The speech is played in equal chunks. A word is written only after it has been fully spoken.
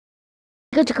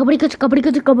Hey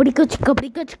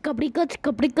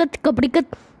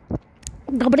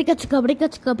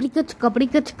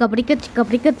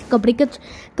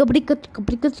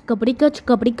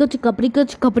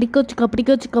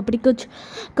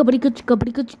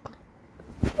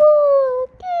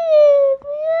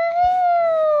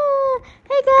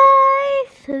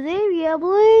guys, today we are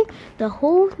playing the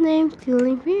whole name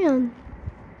Stealing Fan.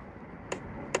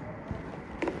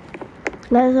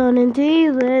 Let's on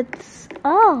indeed, let's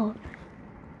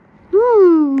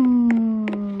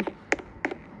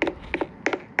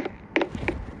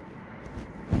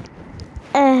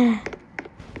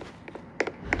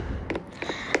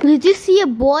Did you see a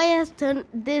boy has done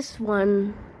this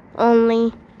one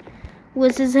only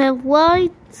with his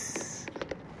headlights?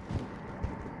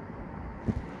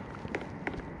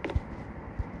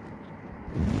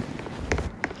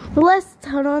 Let's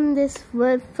turn on this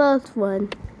first one.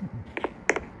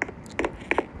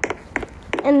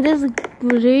 And this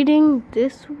reading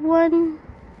this one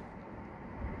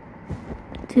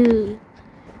to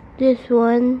this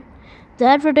one.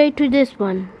 That rotate to this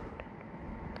one.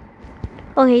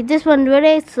 Okay, this one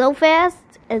rotates so fast,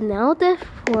 and now this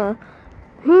one.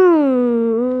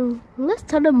 Let's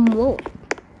turn them more.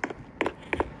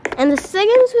 And the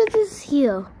second switch is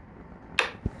here.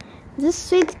 This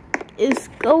switch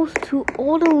goes to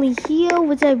only here,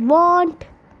 which I want.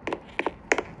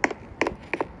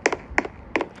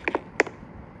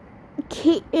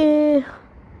 Okay,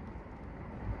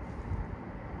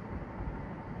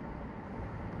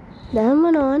 that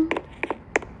one on.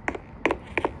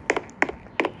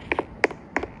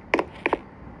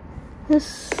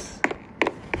 This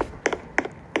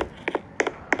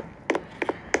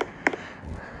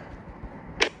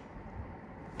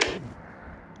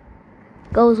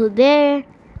goes with there,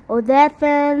 or that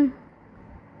fan.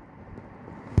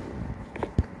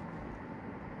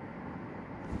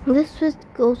 This switch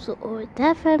goes over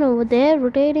that fan over there,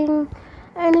 rotating,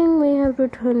 and then we have to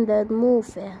turn that more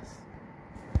fast.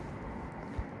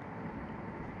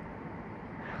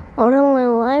 Only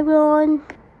live on.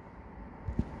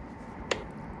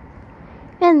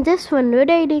 And this one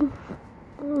rotating.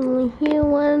 Only here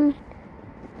one.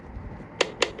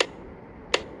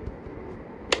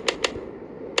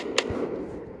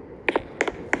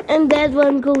 And that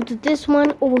one goes to this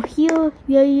one over here.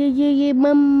 Yeah,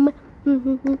 mama. And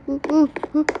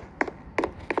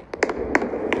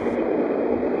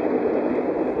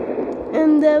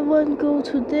that one goes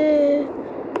to there.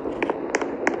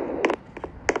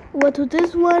 What to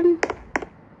this one?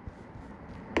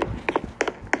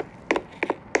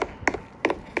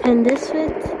 And this switch.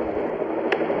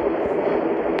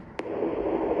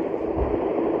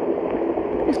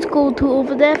 Let's go to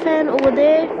over that fan over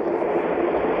there.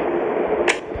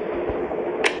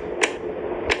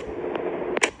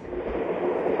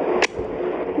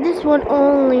 This one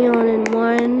only on in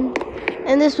one,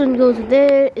 and this one goes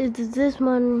there. Is this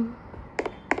one?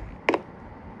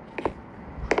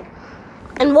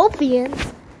 And Wolfian.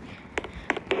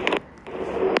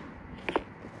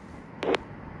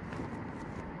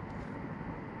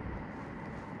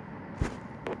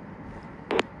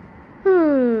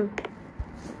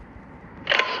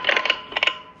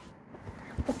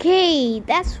 Okay,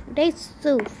 that's what they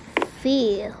so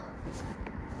feel.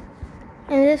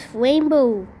 And this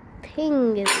rainbow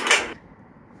thing is.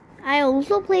 I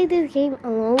also play this game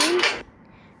alone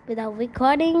without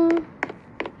recording.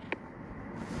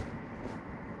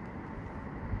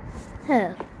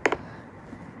 Oh.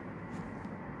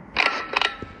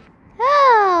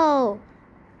 Oh.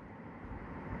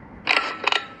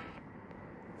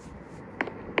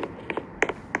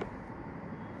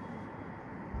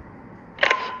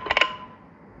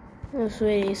 This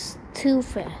way is too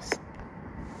fast.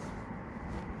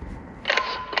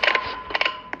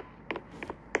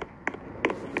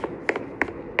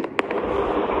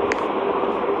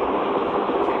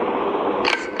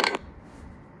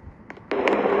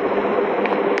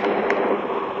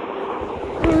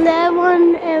 And that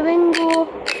one, Ringo.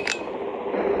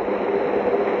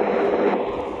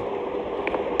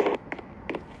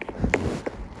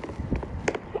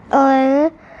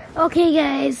 Okay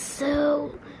guys,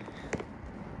 so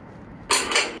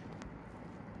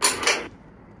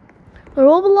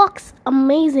Roblox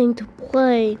amazing to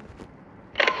play.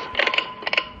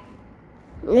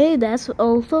 Hey, that's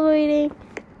also reading.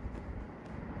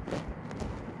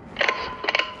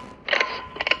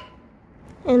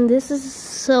 And this is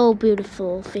so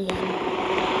beautiful thing.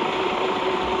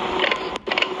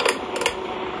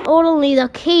 Only the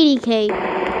Katy cake.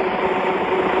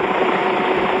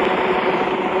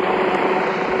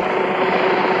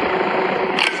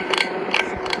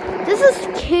 This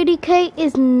is KDK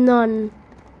is none.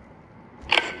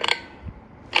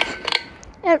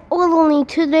 And only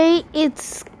today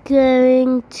it's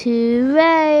going to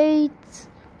rain.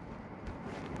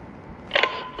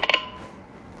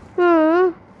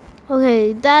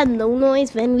 Okay, that no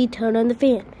noise when we turn on the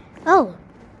fan. Oh.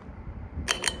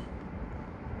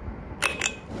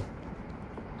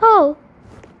 Oh.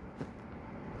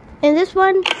 And this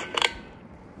one.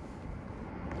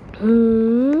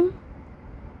 And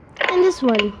this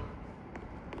one.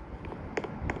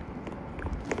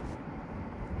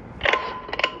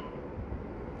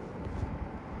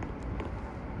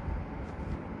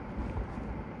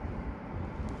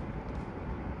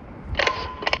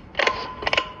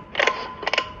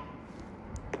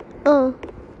 Oh,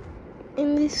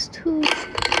 and this too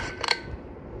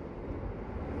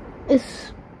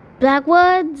is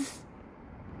backwards.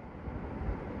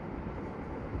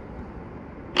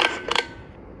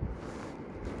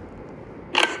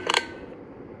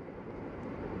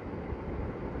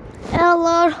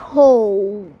 Ella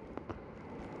hole.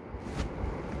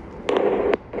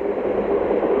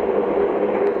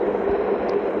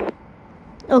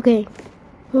 Okay,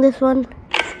 this one.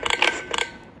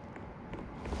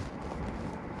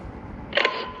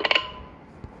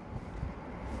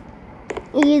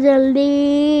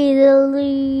 Italy.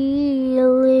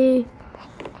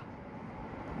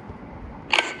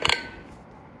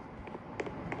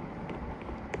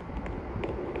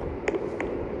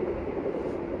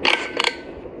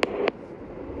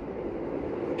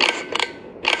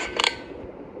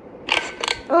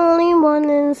 Only one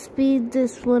and speed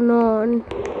this one on.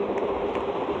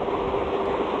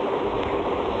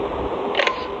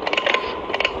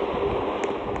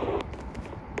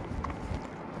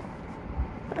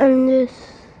 And this.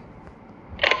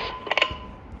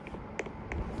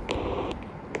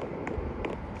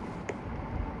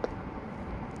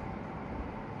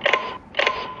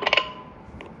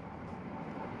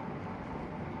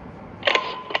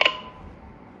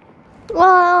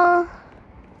 Well,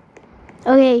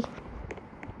 okay.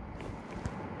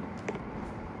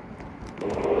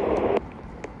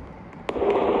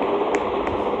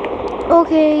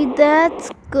 Okay,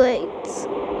 that's great.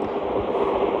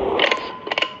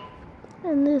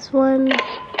 And this one,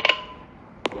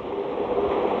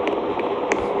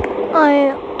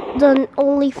 I done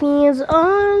OnlyFans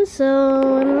on,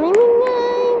 so I'm leaving,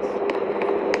 guys.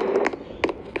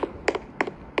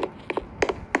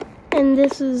 And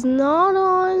this is not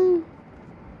on.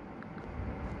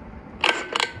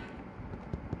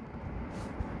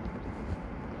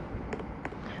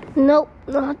 Nope,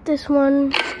 not this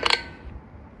one.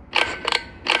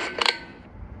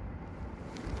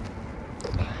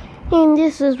 And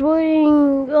this is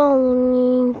waiting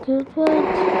only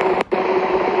goodbye.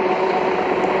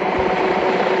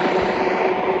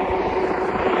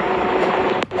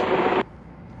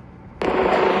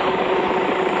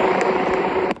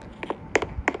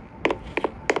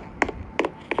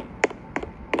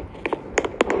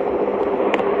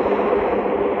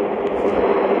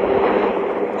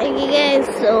 Okay guys,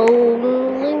 so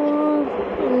living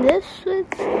in this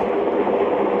with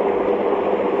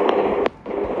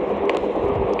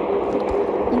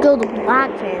go to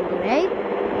Black Family, right?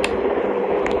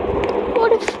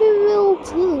 What if we will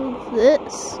do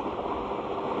this?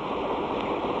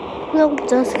 No,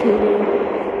 just kidding.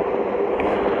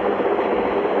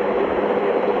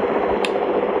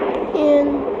 And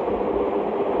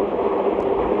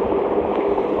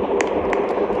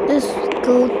this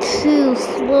go too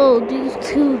slow. These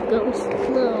two go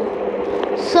slow.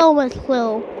 So much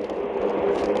slow.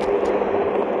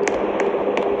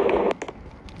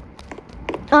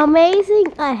 Amazing.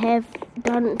 I have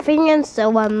done fingers,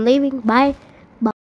 so I'm leaving. Bye.